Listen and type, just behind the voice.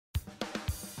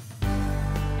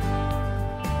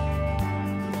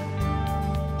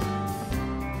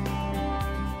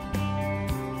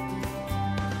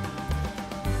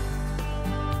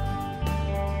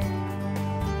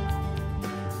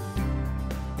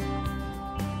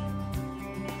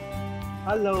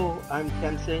Hello, I'm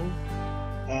Samson,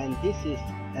 and this is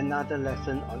another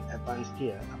lesson on Advanced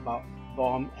Steel about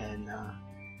BOM and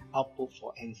output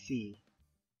for NC.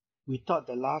 We thought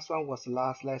the last one was the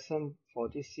last lesson for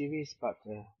this series, but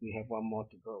we have one more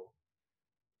to go.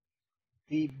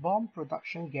 The BOM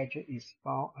production gadget is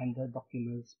found under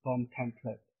Documents BOM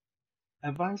template.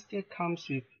 Advanced Steel comes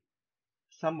with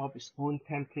some of its own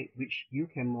template which you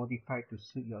can modify to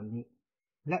suit your need.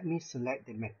 Let me select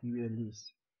the material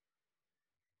list.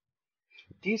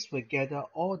 This will gather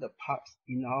all the parts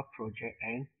in our project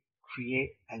and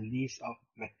create a list of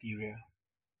material.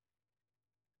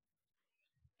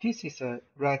 This is a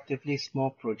relatively small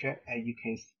project, and you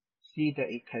can see that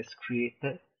it has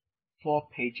created 4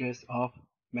 pages of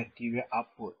material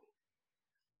output.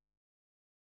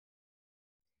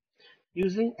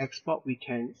 Using export, we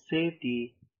can save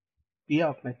the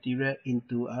bill of material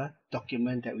into a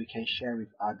document that we can share with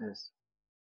others.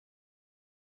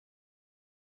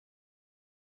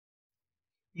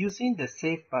 Using the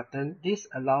Save button, this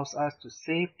allows us to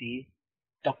save the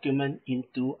document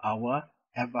into our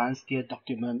Advanced Steel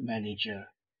Document Manager.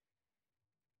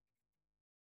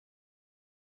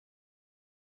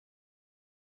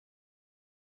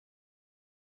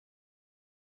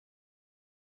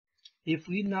 If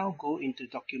we now go into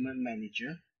Document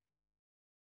Manager,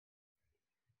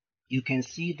 you can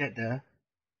see that the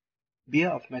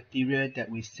bill of material that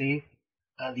we saved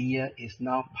earlier is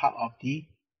now part of the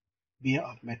bill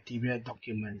of material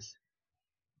documents.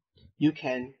 You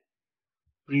can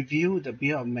review the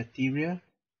bill of material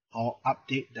or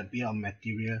update the bill of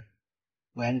material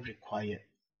when required.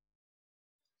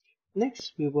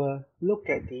 Next, we will look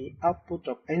at the output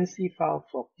of NC file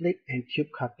for plate and tube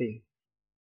cutting.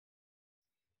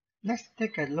 Let's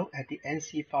take a look at the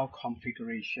NC file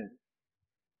configuration.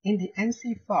 In the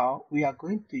NC file, we are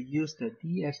going to use the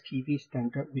DSTV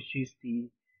standard, which is the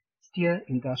Steel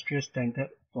Industrial Standard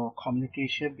for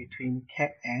communication between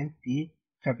CAD and the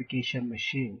fabrication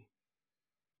machine.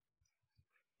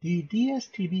 The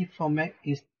DSTV format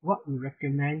is what we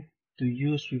recommend to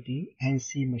use with the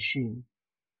NC machine.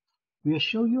 We'll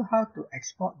show you how to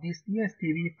export this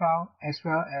DSTV file as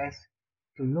well as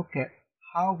to look at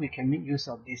how we can make use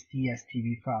of this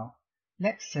DSTV file.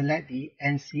 Let's select the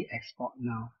NC export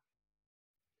now.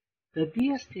 The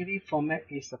DSTV format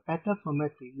is a better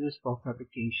format to use for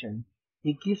fabrication.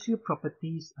 It gives you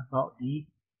properties about the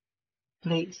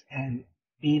plates and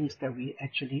beams that we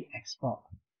actually export.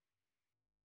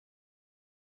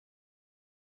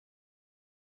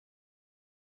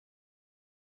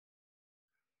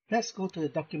 Let's go to the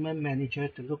Document Manager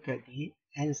to look at the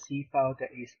NC file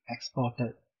that is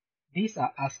exported. These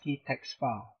are ASCII text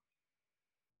files.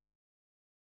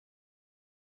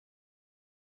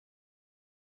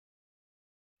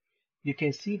 You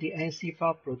can see the NC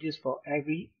file produced for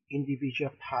every individual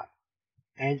part,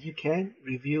 and you can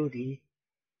review the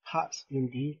parts in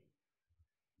the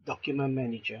Document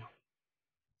Manager.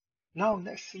 Now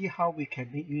let's see how we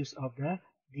can make use of the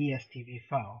DSTV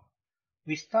file.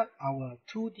 We start our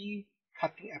 2D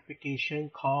cutting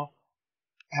application called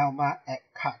Alma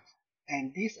CAM,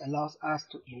 and this allows us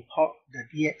to import the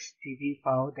DSTV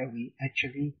file that we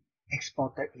actually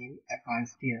exported in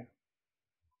Advanced Steel.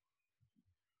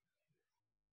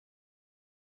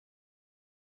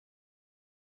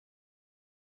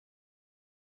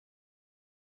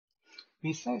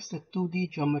 Besides the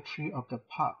 2D geometry of the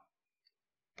part,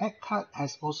 CAM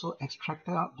has also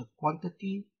extracted out the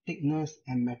quantity, thickness,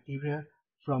 and material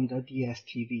from the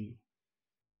DSTV.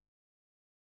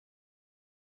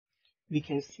 We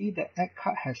can see that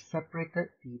CAM has separated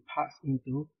the parts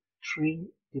into 3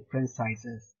 different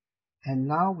sizes. And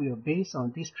now we will base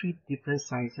on these 3 different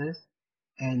sizes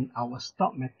and our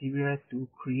stock material to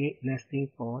create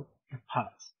nesting for the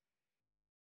parts.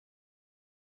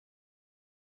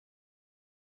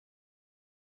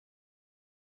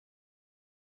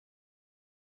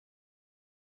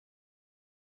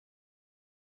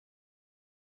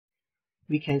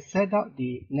 We can set up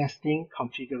the nesting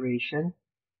configuration,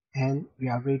 and we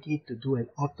are ready to do an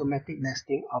automatic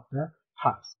nesting of the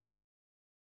parts.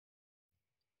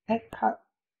 CAM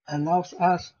allows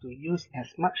us to use as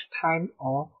much time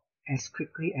or as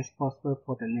quickly as possible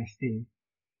for the nesting.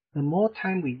 The more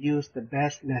time we use, the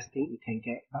best nesting we can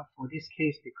get, but for this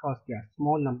case, because there are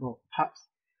small number of parts,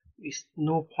 it's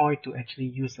no point to actually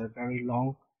use a very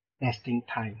long nesting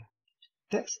time.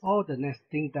 That's all the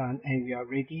nesting done, and we are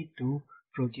ready to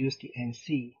produce the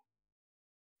NC.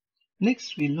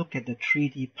 Next, we look at the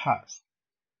 3D parts.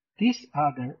 These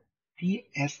are the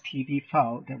DSTV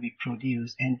file that we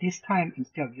produce, and this time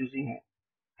instead of using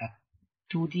a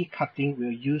 2D cutting,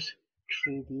 we'll use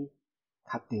 3D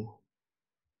cutting.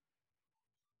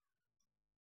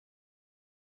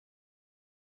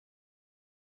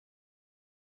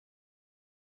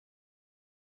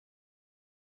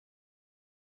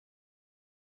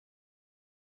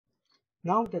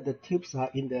 Now that the tubes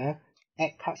are in the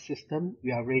egg cut system,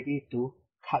 we are ready to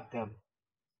cut them.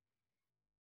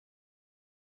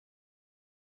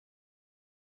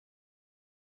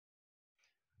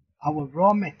 Our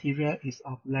raw material is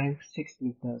of length 6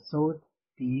 meters, so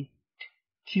the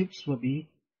tubes will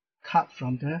be cut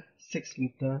from the 6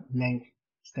 meter length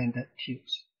standard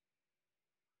tubes.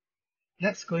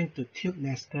 Let's go into tube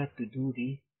nester to do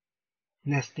the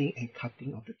nesting and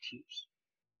cutting of the tubes.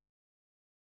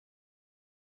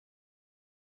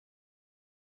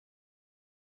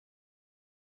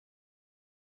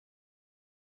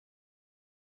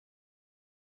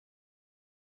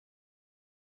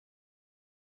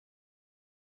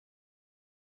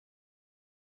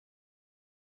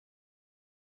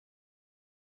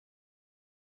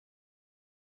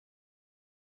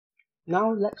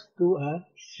 Now let's do a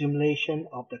simulation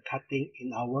of the cutting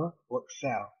in our work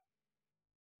cell.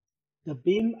 The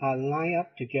beams are lined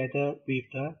up together with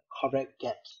the correct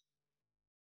gaps.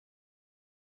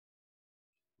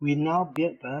 We now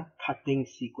build the cutting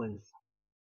sequence.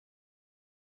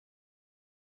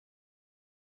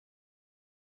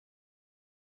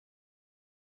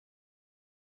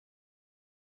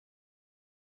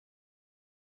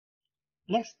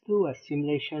 Let's do a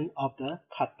simulation of the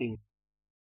cutting.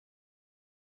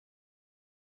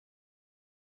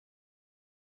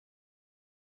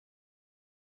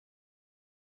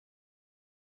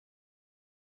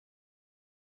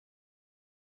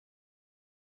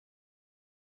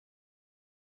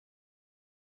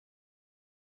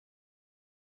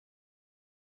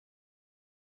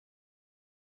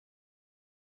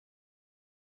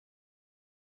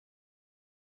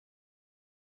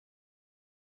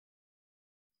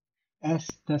 As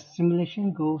the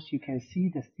simulation goes, you can see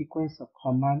the sequence of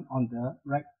command on the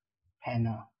right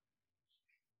panel.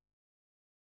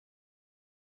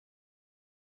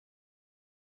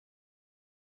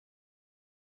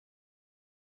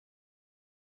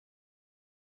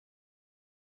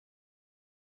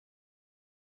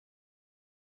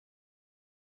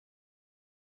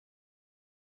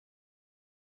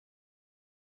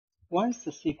 Once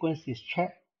the sequence is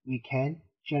checked, we can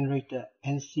generate the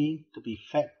NC to be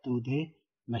fed to the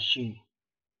machine.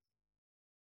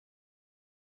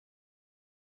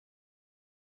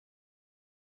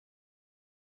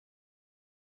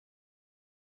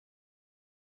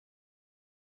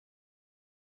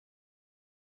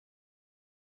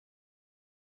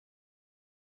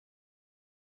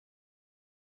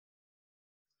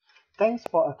 Thanks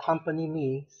for accompanying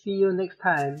me. See you next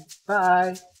time.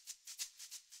 Bye.